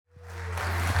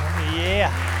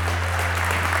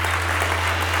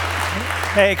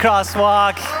Hey,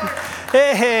 Crosswalk.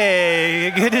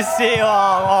 Hey, good to see you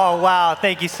all. Oh, wow,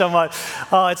 thank you so much.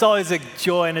 Oh, it's always a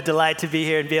joy and a delight to be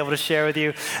here and be able to share with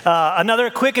you. Another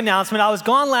quick announcement. I was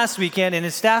gone last weekend, and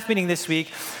in staff meeting this week,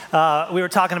 we were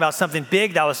talking about something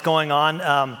big that was going on.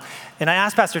 And I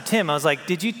asked Pastor Tim, I was like,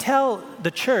 did you tell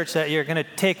the church that you're going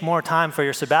to take more time for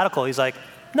your sabbatical? He's like,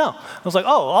 no. I was like,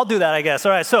 oh, I'll do that, I guess.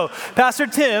 All right, so Pastor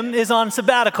Tim is on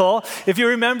sabbatical. If you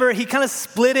remember, he kind of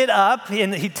split it up,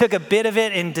 and he took a bit of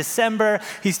it in December.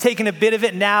 He's taking a bit of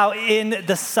it now in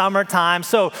the summertime.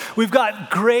 So we've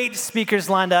got great speakers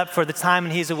lined up for the time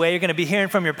when he's away. You're going to be hearing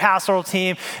from your pastoral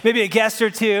team, maybe a guest or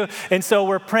two. And so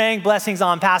we're praying blessings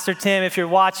on Pastor Tim. If you're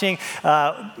watching,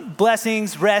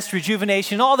 blessings, rest,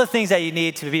 rejuvenation, all the things that you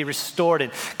need to be restored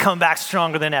and come back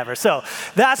stronger than ever. So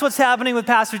that's what's happening with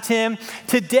Pastor Tim.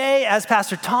 Today, as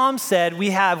Pastor Tom said,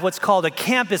 we have what's called a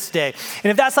campus day.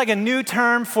 And if that's like a new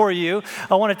term for you,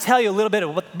 I want to tell you a little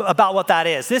bit about what that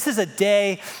is. This is a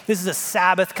day, this is a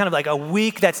Sabbath, kind of like a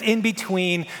week that's in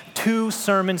between two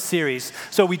sermon series.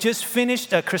 So we just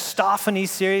finished a Christophany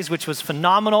series, which was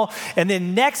phenomenal. And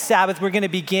then next Sabbath, we're going to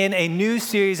begin a new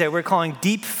series that we're calling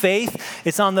Deep Faith.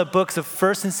 It's on the books of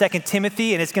 1st and 2nd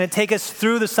Timothy, and it's going to take us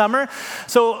through the summer.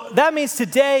 So that means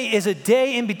today is a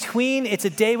day in between. It's a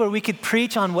day where we could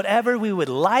preach on whatever we would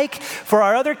like. For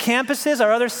our other campuses,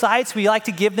 our other sites, we like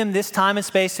to give them this time and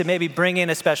space to maybe bring in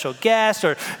a special guest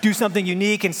or do something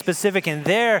unique and specific in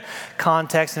their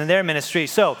context and in their ministry.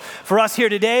 So for us here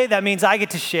today, that means I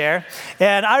get to share.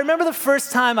 And I remember the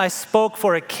first time I spoke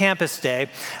for a campus day,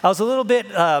 I was a little bit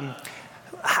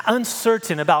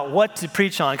uncertain about what to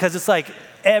preach on, because it's like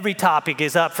every topic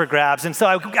is up for grabs. And so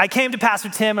I came to Pastor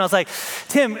Tim and I was like,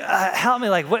 Tim, help me,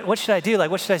 like, what should I do?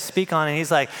 Like, what should I speak on? And he's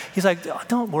like, oh,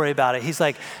 don't worry about it. He's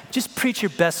like, just preach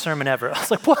your best sermon ever. I was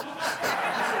like, what?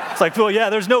 It's like, well, yeah,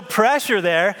 there's no pressure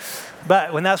there.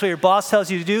 But when that's what your boss tells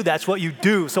you to do, that's what you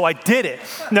do. So I did it.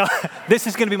 No, this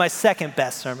is going to be my second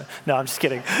best sermon. No, I'm just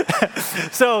kidding.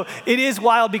 So it is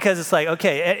wild because it's like,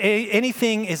 okay,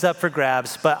 anything is up for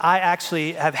grabs. But I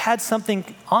actually have had something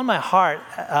on my heart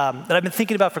that I've been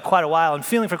thinking about for quite a while and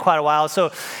feeling for quite a while. So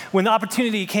when the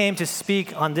opportunity came to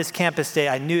speak on this campus day,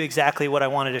 I knew exactly what I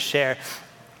wanted to share.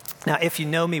 Now, if you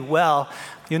know me well,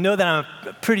 you'll know that I'm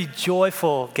a pretty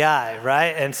joyful guy,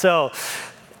 right? And so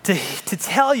to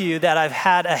tell you that I've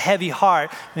had a heavy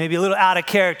heart, maybe a little out of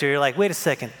character, you're like, wait a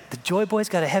second, the Joy Boy's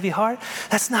got a heavy heart?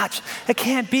 It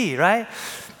can't be, right?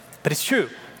 But it's true.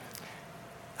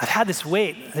 I've had this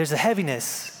weight, there's a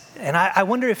heaviness, and I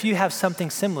wonder if you have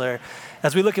something similar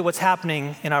as we look at what's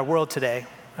happening in our world today.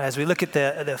 As we look at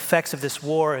the effects of this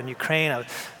war in Ukraine,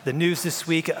 the news this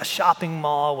week, a shopping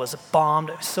mall was bombed,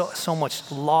 so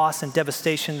much loss and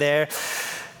devastation there.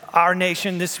 Our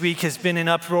nation this week has been in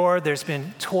uproar. There's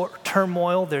been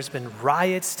turmoil. There's been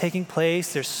riots taking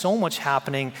place. There's so much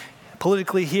happening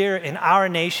politically here in our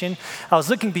nation. I was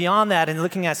looking beyond that and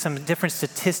looking at some different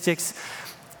statistics.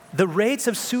 The rates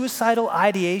of suicidal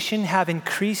ideation have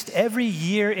increased every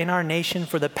year in our nation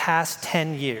for the past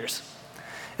 10 years.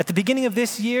 At the beginning of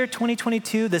this year,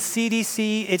 2022, the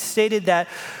CDC, it stated that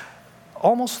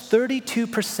almost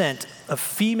 32% of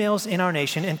females in our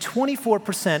nation and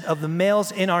 24% of the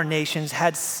males in our nations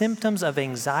had symptoms of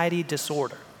anxiety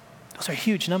disorder. Those are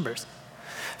huge numbers.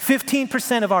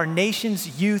 15% of our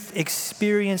nation's youth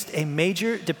experienced a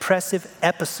major depressive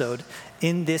episode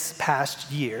in this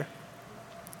past year.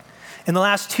 In the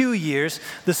last 2 years,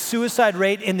 the suicide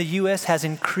rate in the U.S. has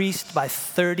increased by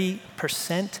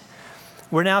 30%.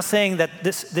 We're now saying that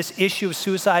this issue of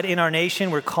suicide in our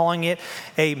nation, we're calling it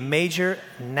a major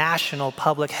national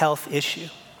public health issue.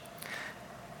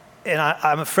 And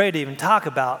I'm afraid to even talk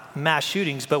about mass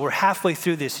shootings, but we're halfway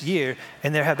through this year,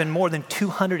 and there have been more than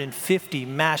 250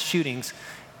 mass shootings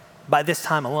by this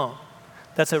time alone.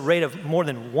 That's a rate of more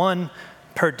than one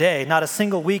per day. Not a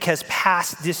single week has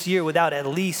passed this year without at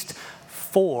least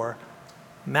 4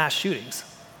 mass shootings.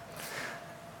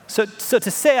 So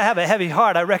to say I have a heavy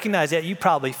heart, I recognize that you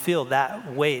probably feel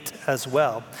that weight as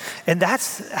well. And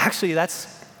that's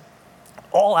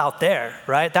all out there,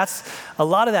 right? A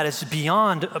lot of that is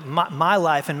beyond my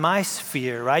life and my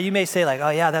sphere, right? You may say like, oh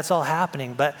yeah, that's all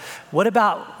happening, but what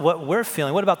about what we're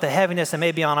feeling? What about the heaviness that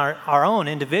may be on our own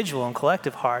individual and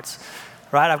collective hearts,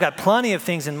 right? I've got plenty of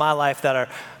things in my life that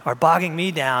are bogging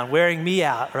me down, wearing me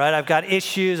out, right? I've got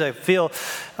issues. I feel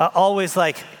always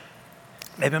like,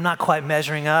 maybe I'm not quite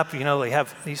measuring up. You know, we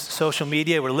have these social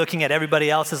media. We're looking at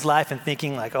everybody else's life and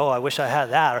thinking like, oh, I wish I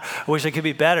had that, or I wish I could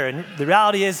be better. And the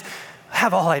reality is, I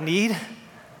have all I need.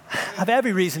 I have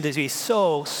every reason to be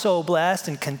so blessed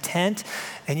and content.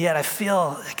 And yet I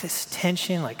feel like this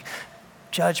tension, like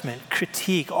judgment,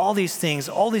 critique, all these things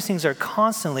are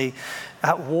constantly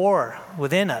at war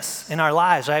within us, in our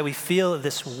lives, right? We feel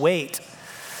this weight.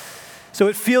 So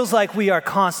it feels like we are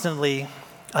constantly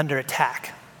under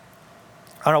attack.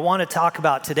 And I want to talk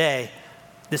about today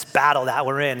this battle that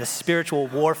we're in, the spiritual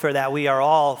warfare that we are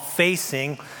all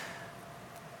facing.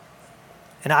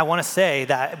 And I want to say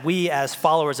that we as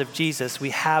followers of Jesus, we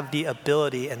have the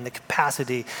ability and the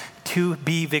capacity to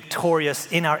be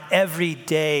victorious in our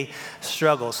everyday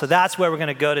struggles. So that's where we're going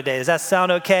to go today. Does that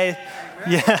sound okay?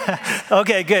 Yeah.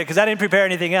 Okay, good, because I didn't prepare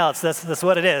anything else. That's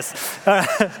what it is.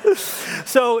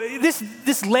 So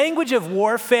this language of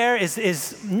warfare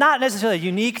is not necessarily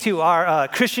unique to our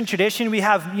Christian tradition. We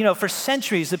have, for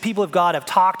centuries, the people of God have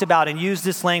talked about and used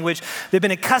this language. They've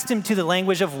been accustomed to the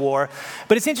language of war.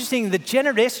 But it's interesting, the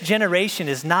generation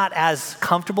is not as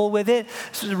comfortable with it.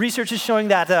 So the research is showing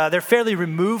that they're fairly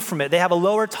removed from it. They have a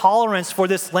lower tolerance for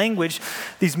this language,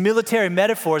 these military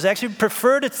metaphors. They actually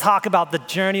prefer to talk about the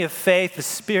journey of faith, the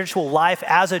spiritual life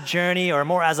as a journey or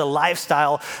more as a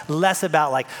lifestyle, less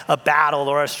about like a battle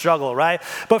or a struggle, right?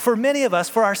 But for many of us,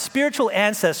 for our spiritual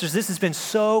ancestors, this has been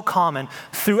so common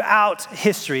throughout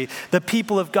history. The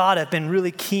people of God have been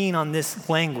really keen on this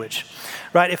language,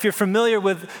 right? If you're familiar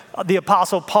with the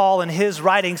Apostle Paul and his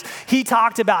writings, he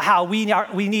talked about how we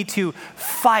need to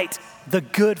fight the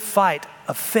good fight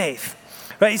of faith.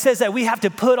 Right? He says that we have to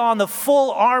put on the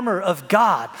full armor of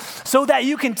God so that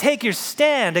you can take your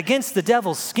stand against the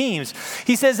devil's schemes.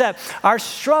 He says that our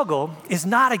struggle is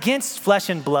not against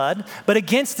flesh and blood, but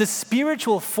against the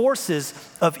spiritual forces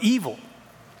of evil.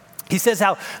 He says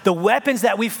how the weapons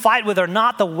that we fight with are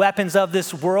not the weapons of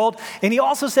this world. And he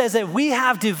also says that we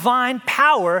have divine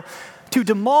power to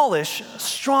demolish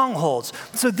strongholds.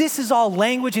 So this is all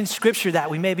language in Scripture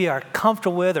that we maybe are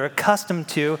comfortable with or accustomed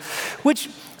to, which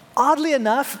oddly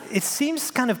enough, it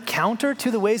seems kind of counter to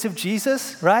the ways of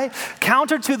Jesus, right?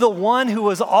 Counter to the one who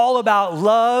was all about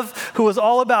love, who was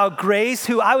all about grace,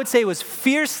 who I would say was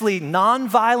fiercely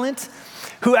nonviolent,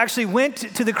 who actually went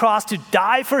to the cross to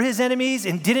die for his enemies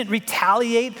and didn't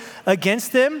retaliate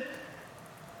against them.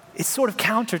 It's sort of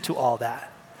counter to all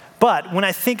that. But when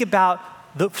I think about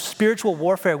the spiritual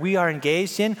warfare we are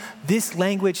engaged in, this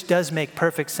language does make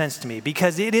perfect sense to me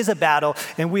because it is a battle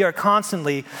and we are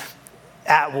constantly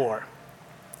at war.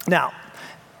 Now,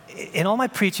 in all my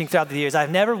preaching throughout the years, I've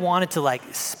never wanted to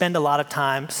spend a lot of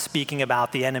time speaking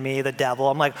about the enemy, the devil.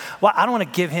 I'm like, well, I don't want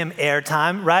to give him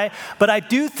airtime, right? But I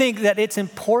do think that it's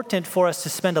important for us to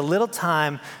spend a little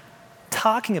time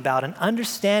talking about and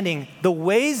understanding the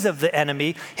ways of the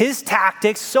enemy, his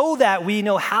tactics, so that we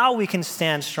know how we can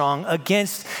stand strong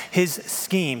against his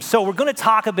schemes. So we're going to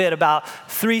talk a bit about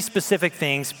three specific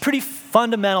things, pretty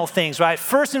fundamental things, right?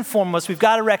 First and foremost, we've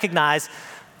got to recognize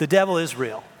the devil is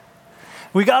real.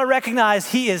 We got to recognize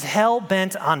he is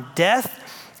hell-bent on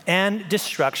death and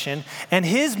destruction, and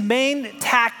his main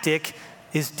tactic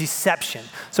is deception.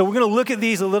 So we're going to look at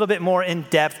these a little bit more in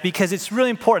depth because it's really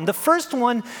important. The first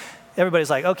one, everybody's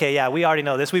like, okay, yeah, we already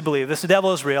know this. We believe this. The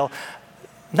devil is real.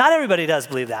 Not everybody does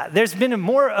believe that. There's been a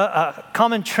more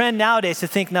common trend nowadays to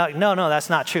think, no, that's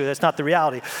not true. That's not the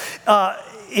reality.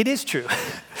 It is true.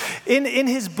 In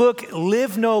his book,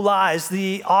 Live No Lies,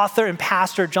 the author and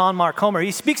pastor John Mark Comer,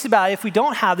 he speaks about if we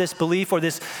don't have this belief or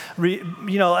this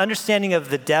understanding of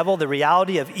the devil, the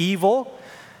reality of evil,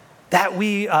 that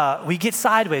we get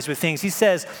sideways with things. He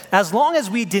says, as long as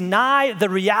we deny the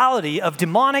reality of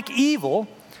demonic evil,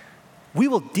 we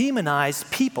will demonize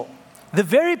people, the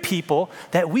very people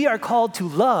that we are called to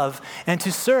love and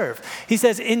to serve. He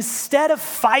says, instead of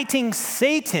fighting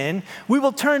Satan, we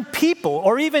will turn people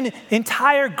or even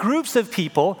entire groups of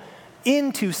people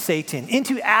into Satan,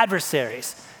 into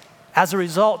adversaries. As a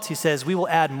result, he says, we will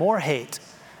add more hate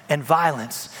and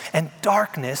violence and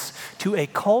darkness to a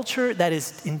culture that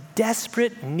is in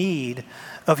desperate need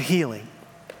of healing.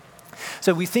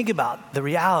 So we think about the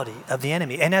reality of the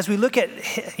enemy. And as we look at,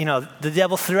 the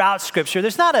devil throughout Scripture,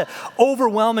 there's not an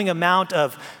overwhelming amount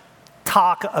of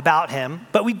talk about him,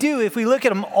 but we do, if we look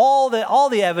at him, all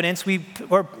the evidence,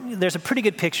 there's a pretty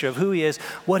good picture of who he is,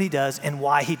 what he does, and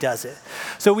why he does it.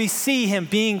 So we see him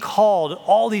being called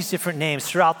all these different names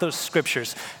throughout those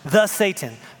Scriptures. The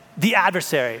Satan, the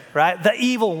adversary, right? The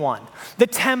evil one, the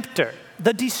tempter,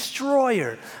 the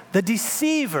destroyer, the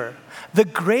deceiver, the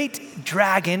great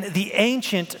dragon, the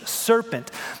ancient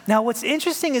serpent. Now, what's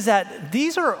interesting is that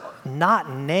these are not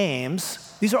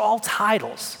names. These are all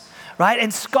titles, right?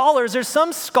 And there's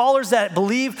some scholars that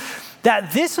believe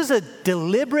that this was a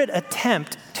deliberate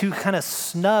attempt to kind of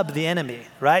snub the enemy,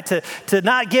 right? To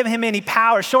not give him any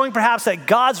power, showing perhaps that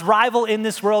God's rival in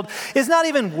this world is not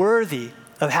even worthy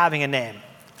of having a name.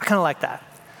 I kind of like that.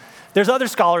 There's other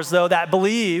scholars, though, that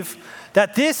believe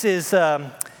that this is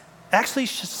actually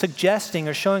suggesting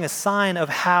or showing a sign of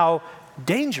how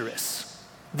dangerous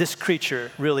this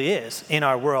creature really is in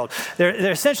our world.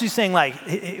 They're essentially saying, like,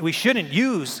 we shouldn't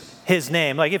use his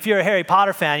name. Like, if you're a Harry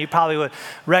Potter fan, you probably would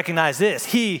recognize this: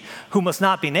 he who must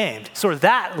not be named. Sort of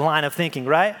that line of thinking,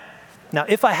 right? Now,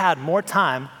 if I had more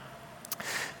time,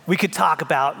 we could talk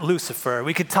about Lucifer.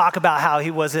 We could talk about how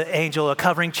he was an angel, a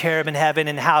covering cherub in heaven,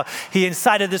 and how he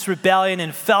incited this rebellion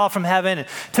and fell from heaven and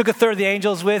took a third of the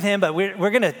angels with him. But we're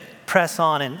going to press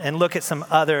on and look at some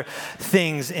other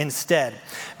things instead.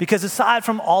 Because aside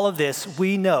from all of this,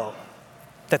 we know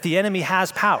that the enemy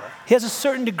has power. He has a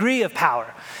certain degree of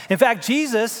power. In fact,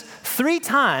 Jesus, 3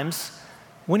 times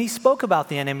when he spoke about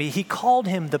the enemy, he called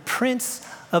him the prince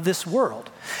of this world.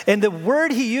 And the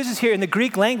word he uses here in the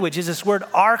Greek language is this word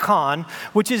archon,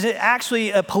 which is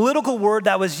actually a political word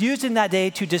that was used in that day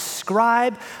to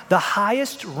describe the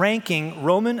highest ranking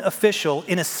Roman official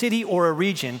in a city or a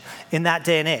region in that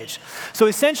day and age. So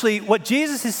essentially what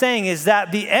Jesus is saying is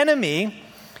that the enemy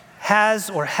has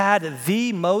or had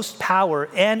the most power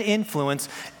and influence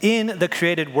in the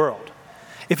created world.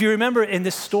 If you remember in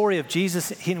this story of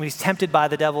Jesus, when he's tempted by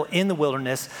the devil in the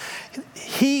wilderness,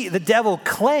 the devil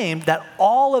claimed that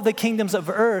all of the kingdoms of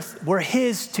earth were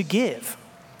his to give.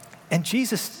 And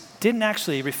Jesus didn't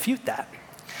actually refute that,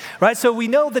 right? So we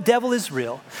know the devil is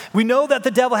real. We know that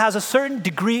the devil has a certain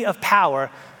degree of power.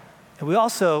 And we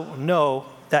also know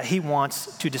that he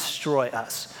wants to destroy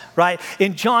us, right?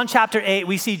 In John chapter 8,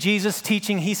 we see Jesus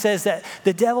teaching. He says that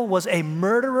the devil was a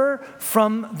murderer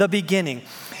from the beginning.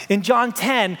 In John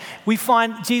 10, we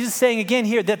find Jesus saying again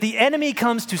here that the enemy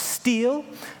comes to steal,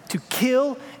 to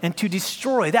kill, and to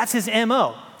destroy. That's his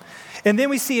MO. And then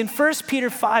we see in 1 Peter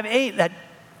 5:8 that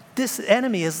this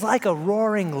enemy is like a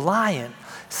roaring lion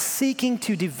seeking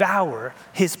to devour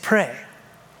his prey.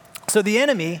 So the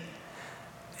enemy,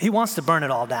 he wants to burn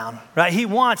it all down, right? He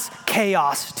wants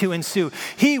chaos to ensue.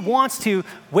 He wants to,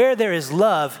 where there is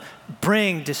love,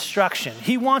 bring destruction.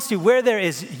 He wants to, where there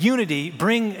is unity,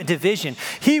 bring division.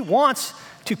 He wants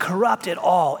to corrupt it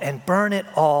all and burn it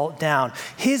all down.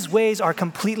 His ways are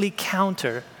completely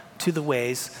counter to the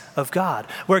ways of God.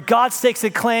 Where God stakes a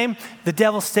claim, the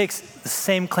devil stakes the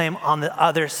same claim on the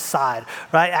other side,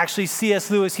 right? Actually,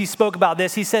 C.S. Lewis, he spoke about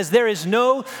this. He says, there is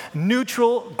no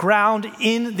neutral ground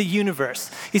in the universe.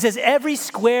 He says, every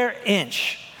square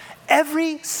inch,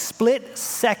 every split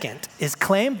second is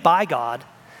claimed by God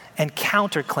and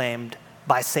counterclaimed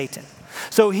by Satan.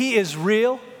 So he is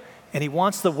real and he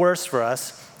wants the worst for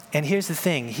us. And here's the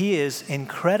thing, he is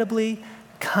incredibly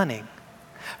cunning,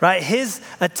 right? His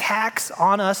attacks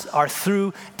on us are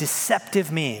through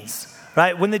deceptive means,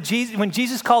 right? When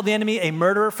Jesus called the enemy a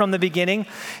murderer from the beginning,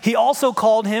 he also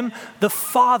called him the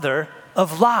father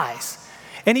of lies.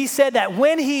 And he said that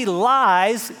when he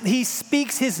lies, he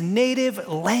speaks his native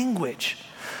language.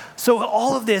 So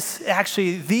all of this,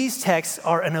 actually, these texts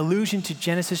are an allusion to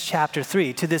Genesis chapter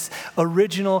 3, to this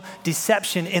original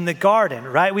deception in the garden,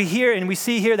 right? We hear and we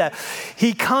see here that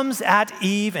he comes at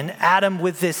Eve and Adam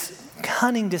with this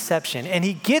cunning deception, and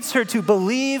he gets her to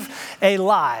believe a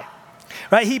lie,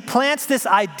 right? He plants this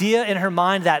idea in her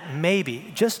mind that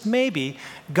maybe, just maybe,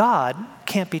 God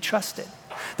can't be trusted,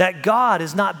 that God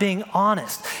is not being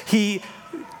honest. He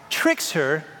tricks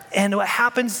her, and what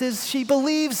happens is she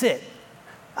believes it.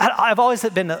 I've always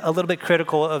been a little bit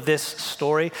critical of this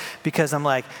story because I'm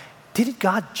like, didn't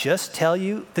God just tell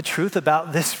you the truth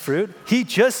about this fruit? He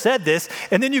just said this,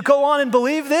 and then you go on and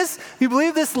believe this? You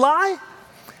believe this lie?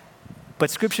 But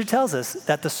Scripture tells us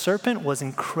that the serpent was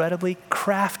incredibly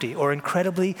crafty or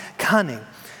incredibly cunning.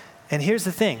 And here's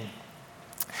the thing.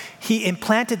 He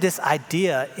implanted this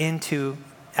idea into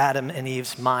Adam and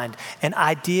Eve's mind, and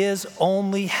ideas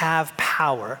only have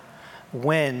power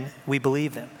when we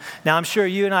believe them. Now, I'm sure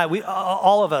you and I,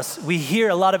 all of us, we hear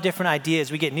a lot of different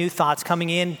ideas. We get new thoughts coming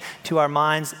in to our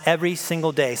minds every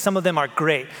single day. Some of them are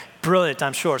great, brilliant,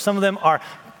 I'm sure. Some of them are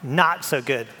not so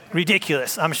good,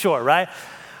 ridiculous, I'm sure, right?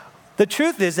 The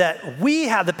truth is that we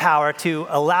have the power to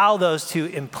allow those to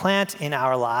implant in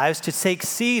our lives, to take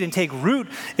seed and take root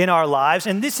in our lives.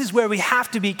 And this is where we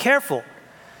have to be careful,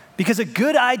 because a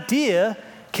good idea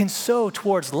can sow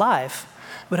towards life,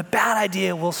 but a bad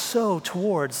idea will sow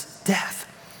towards death.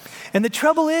 And the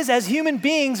trouble is, as human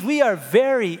beings, we are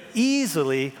very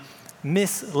easily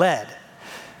misled.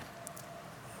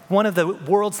 One of the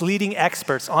world's leading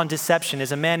experts on deception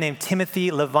is a man named Timothy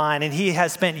Levine, and he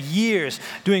has spent years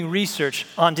doing research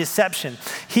on deception.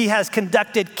 He has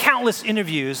conducted countless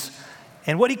interviews,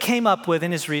 and what he came up with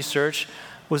in his research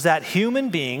was that human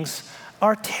beings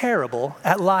are terrible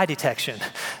at lie detection.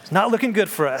 It's not looking good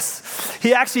for us.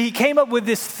 He came up with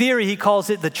this theory. He calls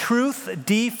it the truth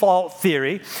default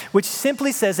theory, which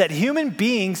simply says that human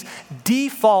beings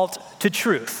default to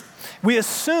truth. We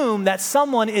assume that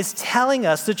someone is telling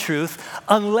us the truth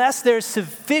unless there's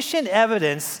sufficient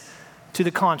evidence to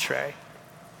the contrary.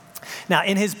 Now,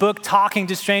 in his book, Talking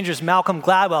to Strangers, Malcolm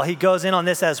Gladwell, he goes in on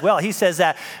this as well. He says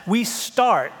that we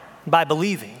start by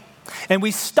believing, and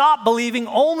we stop believing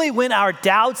only when our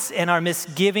doubts and our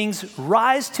misgivings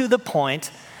rise to the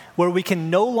point where we can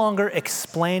no longer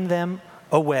explain them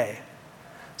away.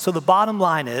 So the bottom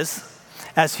line is,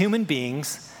 as human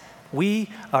beings, we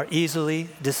are easily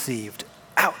deceived.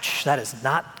 Ouch, that is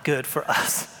not good for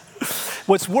us.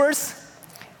 What's worse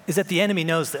is that the enemy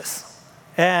knows this.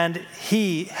 And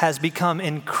he has become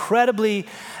incredibly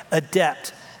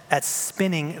adept at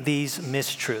spinning these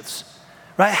mistruths,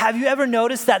 right? Have you ever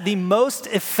noticed that the most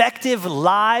effective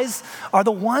lies are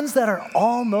the ones that are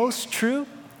almost true,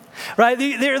 right?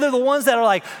 They're the ones that are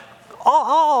like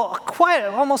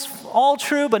almost all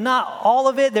true, but not all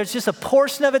of it. There's just a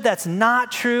portion of it that's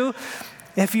not true.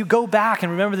 If you go back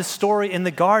and remember the story in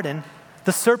the garden,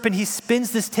 the serpent, he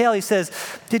spins this tale. He says,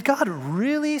 did God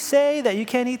really say that you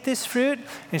can't eat this fruit?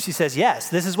 And she says, yes,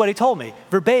 this is what he told me,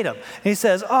 verbatim. And he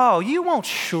says, oh, you won't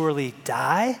surely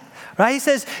die, right? He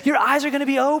says, your eyes are going to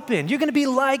be open. You're going to be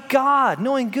like God,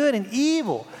 knowing good and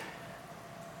evil.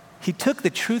 He took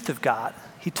the truth of God.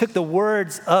 He took the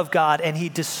words of God and he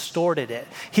distorted it.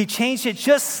 He changed it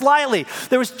just slightly.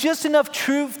 There was just enough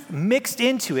truth mixed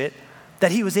into it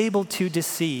that he was able to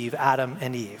deceive Adam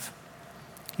and Eve.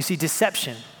 You see,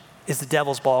 deception is the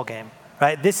devil's ballgame,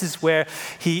 right? This is where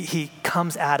he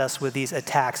comes at us with these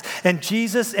attacks. And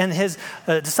Jesus and his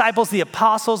disciples, the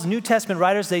apostles, New Testament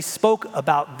writers, they spoke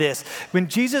about this. When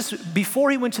Jesus,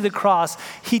 before he went to the cross,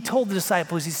 he told the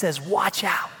disciples, he says, watch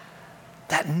out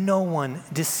that no one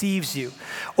deceives you.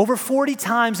 Over 40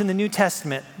 times in the New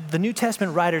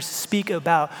Testament writers speak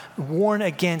about, warn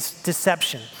against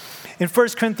deception. In 1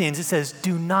 Corinthians, it says,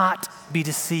 do not be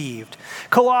deceived.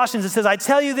 Colossians, it says, I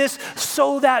tell you this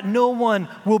so that no one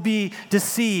will be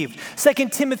deceived. 2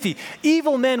 Timothy,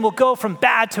 evil men will go from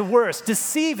bad to worse,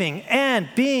 deceiving and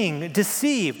being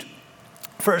deceived.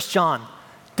 1 John,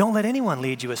 don't let anyone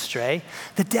lead you astray.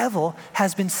 The devil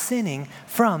has been sinning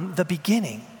from the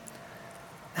beginning.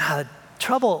 Now, the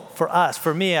trouble for us,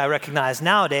 for me, I recognize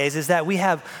nowadays, is that we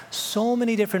have so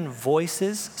many different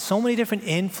voices, so many different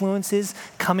influences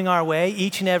coming our way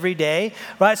each and every day,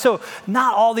 right? So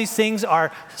not all these things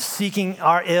are seeking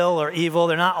our ill or evil.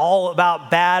 They're not all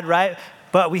about bad, right?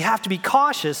 But we have to be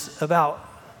cautious about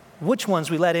which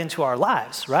ones we let into our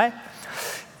lives, right?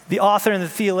 The author and the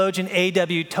theologian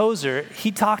A.W. Tozer,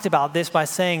 he talked about this by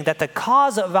saying that the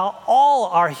cause of all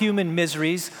our human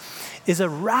miseries is a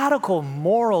radical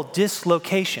moral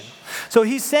dislocation. So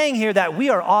he's saying here that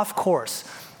we are off course.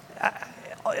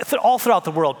 All throughout the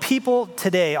world, people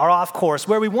today are off course.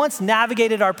 Where we once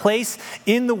navigated our place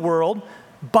in the world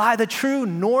by the true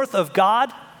north of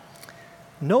God,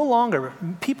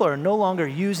 people are no longer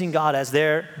using God as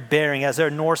their bearing, as their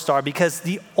North Star, because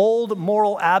the old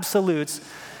moral absolutes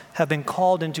have been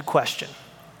called into question.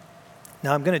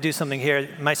 Now, I'm going to do something here.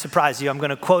 It might surprise you. I'm going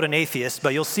to quote an atheist,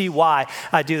 but you'll see why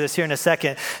I do this here in a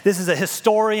second. This is a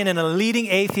historian and a leading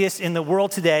atheist in the world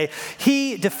today.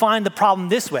 He defined the problem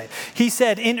this way. He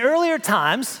said, in earlier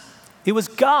times, it was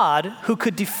God who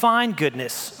could define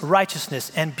goodness,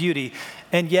 righteousness, and beauty.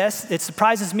 And yes, it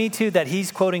surprises me too that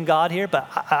he's quoting God here, but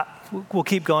we'll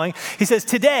keep going. He says,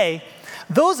 today,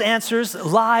 those answers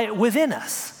lie within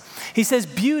us. He says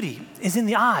beauty is in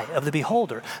the eye of the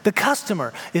beholder. The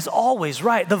customer is always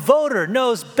right. The voter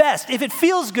knows best. If it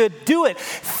feels good, do it.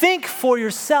 Think for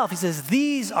yourself. He says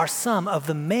these are some of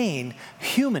the main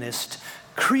humanist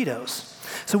credos.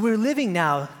 So we're living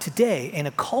now today in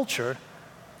a culture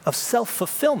of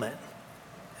self-fulfillment,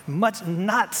 much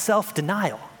not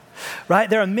self-denial, right?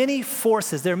 There are many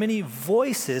forces, there are many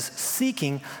voices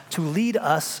seeking to lead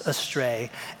us astray.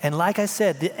 And like I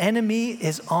said, the enemy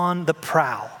is on the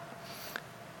prowl.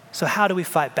 So how do we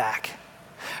fight back?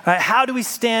 Right? How do we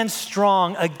stand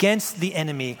strong against the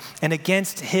enemy and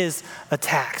against his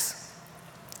attacks?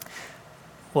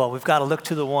 Well, we've got to look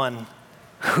to the one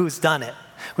who's done it.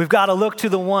 We've got to look to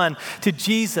the one, to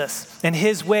Jesus and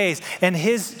his ways and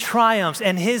his triumphs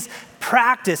and his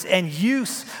practice and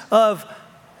use of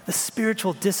the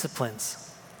spiritual disciplines.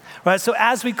 Right, so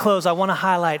as we close, I want to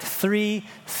highlight three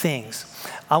things.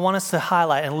 I want us to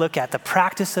highlight and look at the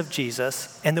practice of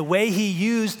Jesus and the way he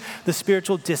used the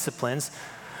spiritual disciplines.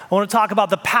 I want to talk about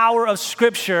the power of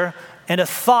Scripture and a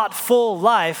thoughtful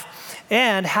life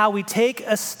and how we take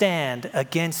a stand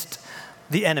against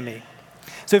the enemy.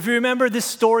 So if you remember this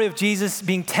story of Jesus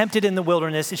being tempted in the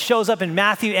wilderness, it shows up in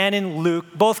Matthew and in Luke.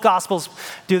 Both Gospels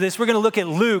do this. We're going to look at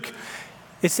Luke.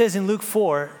 It says in Luke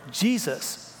 4,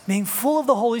 Jesus, being full of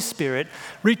the Holy Spirit,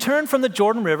 returned from the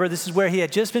Jordan River. This is where he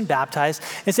had just been baptized.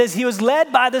 It says he was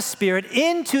led by the Spirit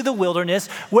into the wilderness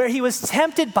where he was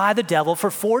tempted by the devil for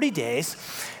 40 days.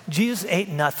 Jesus ate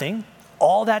nothing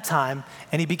all that time,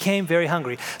 and he became very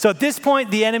hungry. So at this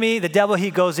point, the enemy, the devil, he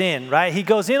goes in, right? He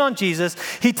goes in on Jesus.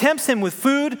 He tempts him with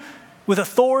food, with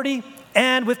authority,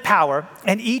 and with power.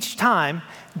 And each time,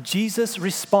 Jesus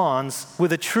responds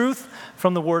with a truth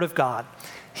from the Word of God.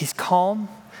 He's calm,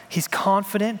 he's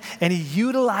confident, and he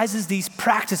utilizes these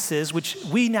practices, which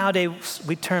we nowadays,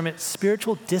 we term it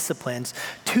spiritual disciplines,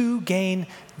 to gain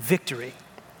victory.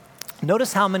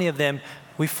 Notice how many of them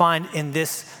we find in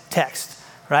this text,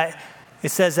 right? It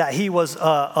says that he was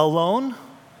alone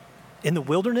in the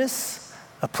wilderness,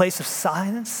 a place of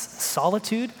silence,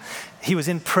 solitude. He was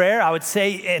in prayer, I would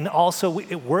say, and also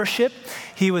worship.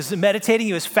 He was meditating,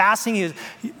 he was fasting, he was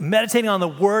meditating on the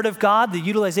Word of God, the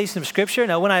utilization of Scripture.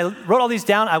 Now, when I wrote all these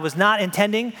down, I was not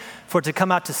intending for it to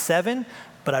come out to 7,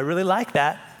 but I really like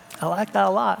that. I like that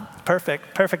a lot.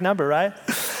 Perfect number, right?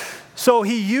 So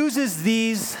he uses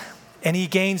these and he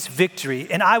gains victory.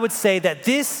 And I would say that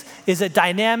this is a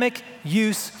dynamic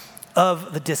use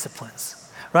of the disciplines,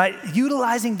 right?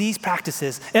 Utilizing these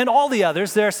practices and all the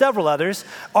others, there are several others,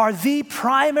 are the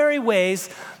primary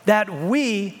ways that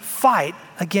we fight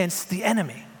against the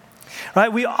enemy,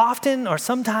 right? We often or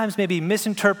sometimes maybe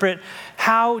misinterpret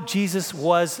how Jesus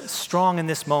was strong in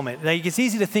this moment. Now, it's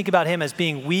easy to think about him as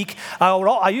being weak.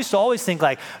 I used to always think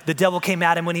like the devil came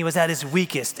at him when he was at his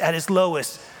weakest, at his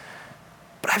lowest.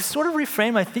 But I've sort of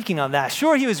reframed my thinking on that.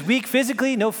 Sure, he was weak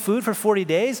physically, no food for 40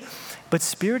 days, but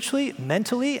spiritually,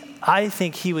 mentally, I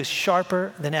think he was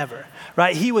sharper than ever,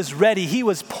 right? He was ready, he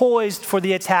was poised for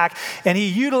the attack, and he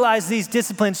utilized these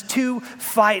disciplines to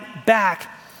fight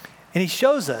back. And he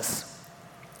shows us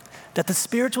that the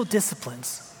spiritual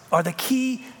disciplines are the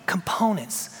key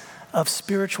components of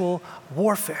spiritual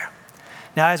warfare.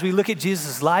 Now, as we look at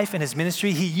Jesus' life and his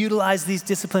ministry, he utilized these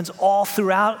disciplines all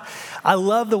throughout. I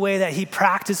love the way that he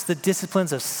practiced the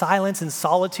disciplines of silence and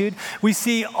solitude. We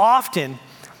see often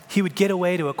he would get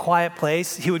away to a quiet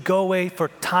place. He would go away for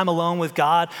time alone with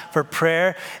God, for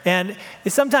prayer. And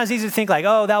it's sometimes easy to think like,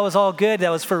 oh, that was all good. That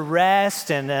was for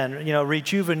rest and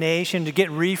rejuvenation, to get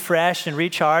refreshed and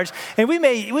recharged. And we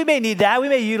may need that. We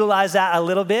may utilize that a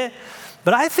little bit.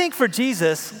 But I think for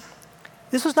Jesus,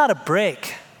 this was not a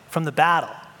break from the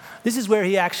battle. This is where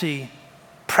he actually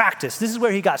practiced. This is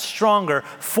where he got stronger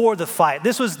for the fight.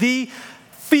 This was the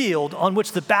field on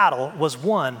which the battle was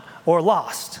won or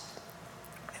lost.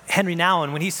 Henry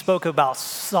Nouwen, when he spoke about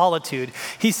solitude,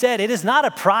 he said, it is not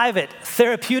a private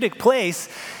therapeutic place.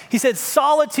 He said,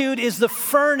 solitude is the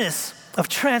furnace of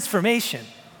transformation.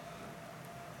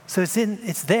 So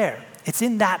it's there. It's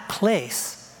in that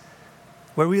place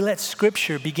where we let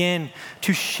Scripture begin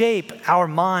to shape our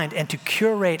mind and to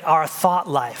curate our thought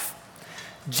life.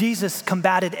 Jesus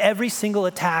combated every single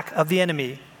attack of the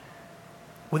enemy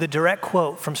with a direct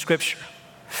quote from Scripture,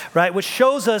 right? Which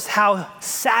shows us how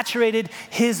saturated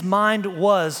his mind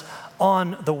was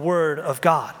on the Word of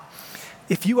God.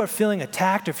 If you are feeling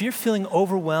attacked or if you're feeling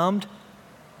overwhelmed,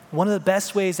 one of the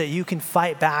best ways that you can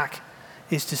fight back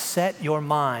is to set your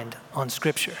mind on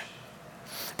Scripture.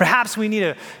 Perhaps we need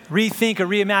to rethink or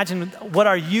reimagine what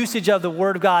our usage of the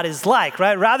Word of God is like,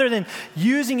 right? Rather than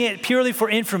using it purely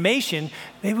for information,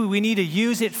 maybe we need to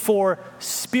use it for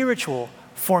spiritual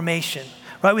formation,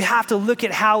 right? We have to look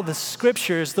at how the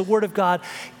Scriptures, the Word of God,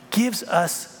 gives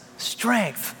us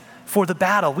strength for the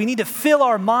battle. We need to fill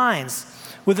our minds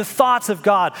with the thoughts of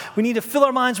God. We need to fill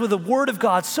our minds with the Word of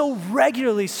God so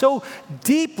regularly, so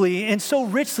deeply, and so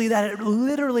richly that it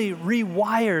literally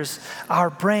rewires our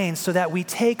brains so that we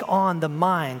take on the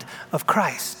mind of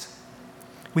Christ.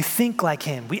 We think like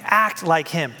him. We act like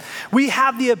him. We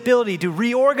have the ability to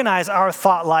reorganize our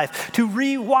thought life, to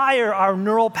rewire our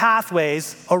neural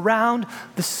pathways around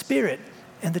the Spirit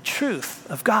and the truth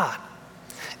of God.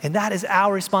 And that is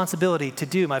our responsibility to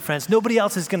do, my friends. Nobody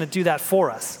else is going to do that for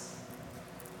us.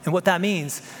 And what that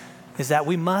means is that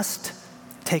we must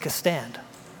take a stand.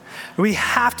 We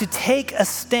have to take a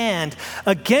stand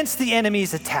against the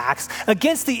enemy's attacks,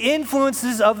 against the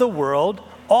influences of the world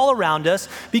all around us,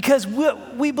 because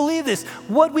we believe this.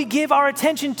 What we give our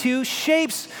attention to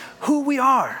shapes who we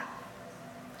are,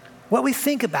 what we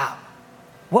think about,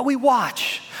 what we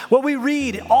watch, what we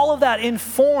read. All of that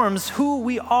informs who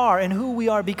we are and who we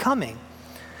are becoming.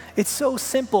 It's so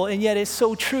simple, and yet it's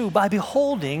so true. By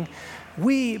beholding,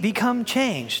 we become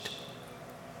changed.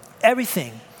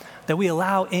 Everything that we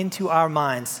allow into our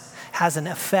minds has an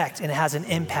effect and it has an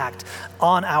impact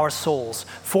on our souls,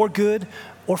 for good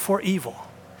or for evil.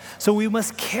 So we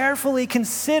must carefully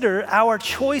consider our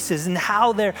choices and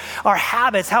how our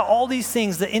habits, how all these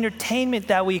things, the entertainment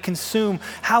that we consume,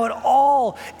 how it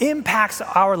all impacts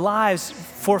our lives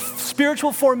for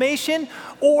spiritual formation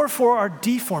or for our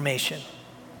deformation.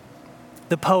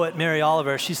 The poet Mary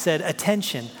Oliver, she said,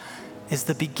 "Attention is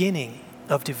the beginning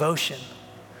of devotion."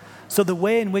 So the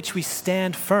way in which we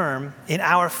stand firm in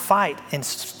our fight and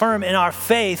firm in our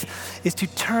faith is to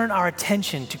turn our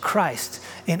attention to Christ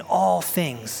in all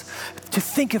things, to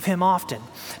think of him often,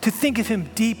 to think of him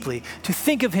deeply, to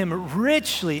think of him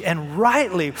richly and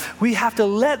rightly. We have to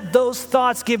let those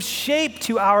thoughts give shape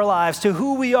to our lives, to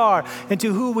who we are and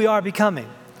to who we are becoming.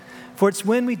 For it's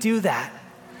when we do that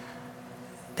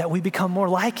we become more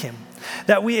like him,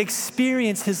 that we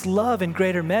experience his love in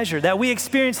greater measure, that we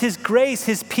experience his grace,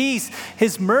 his peace,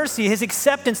 his mercy, his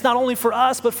acceptance, not only for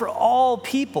us, but for all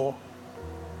people.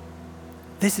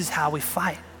 This is how we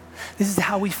fight. This is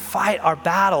how we fight our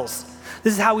battles.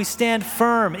 This is how we stand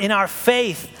firm in our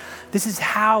faith. This is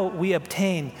how we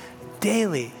obtain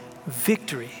daily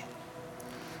victory.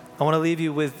 I want to leave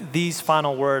you with these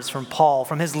final words from Paul,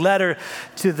 from his letter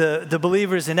to the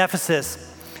believers in Ephesus.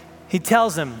 He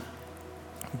tells them,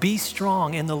 "Be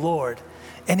strong in the Lord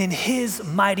and in his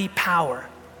mighty power.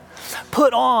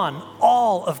 Put on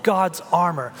all of God's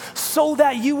armor so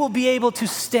that you will be able to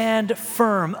stand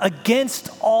firm against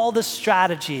all the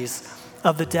strategies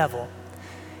of the devil."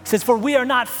 He says, "For we are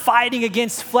not fighting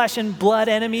against flesh and blood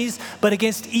enemies, but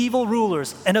against evil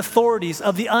rulers and authorities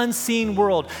of the unseen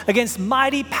world, against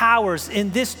mighty powers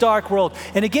in this dark world,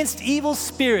 and against evil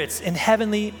spirits in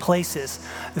heavenly places.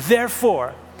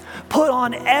 Therefore, put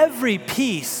on every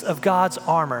piece of God's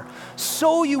armor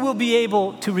so you will be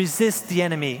able to resist the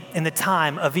enemy in the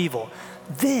time of evil.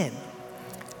 Then,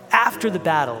 after the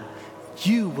battle,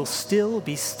 you will still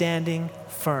be standing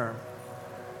firm.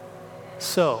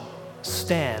 So,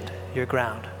 stand your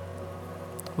ground."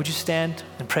 Would you stand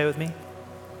and pray with me?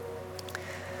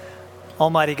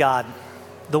 Almighty God,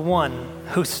 the one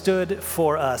who stood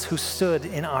for us, who stood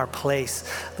in our place,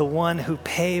 the one who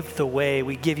paved the way,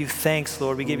 we give you thanks,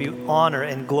 Lord. We give you honor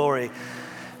and glory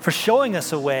for showing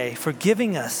us a way, for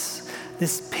giving us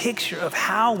this picture of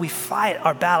how we fight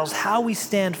our battles, how we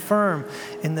stand firm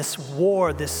in this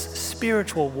war, this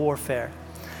spiritual warfare.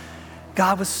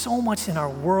 God, with so much in our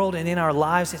world and in our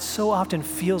lives, it so often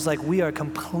feels like we are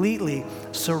completely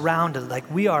surrounded, like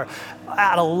we are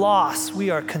at a loss, we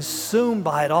are consumed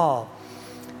by it all.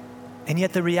 And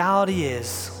yet the reality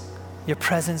is, your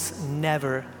presence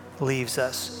never leaves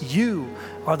us. You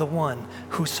are the one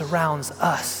who surrounds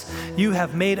us. You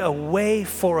have made a way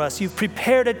for us. You've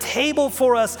prepared a table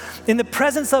for us in the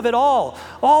presence of it all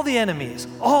the enemies,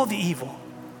 all the evil.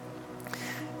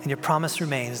 And your promise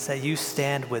remains that you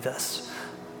stand with us.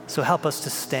 So help us to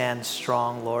stand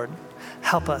strong, Lord.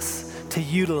 Help us to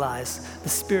utilize the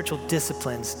spiritual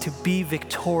disciplines to be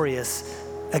victorious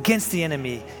against the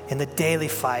enemy in the daily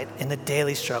fight, in the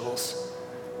daily struggles.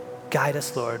 Guide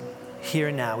us, Lord, here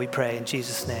and now, we pray in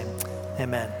Jesus' name.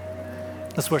 Amen.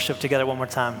 Let's worship together one more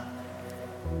time.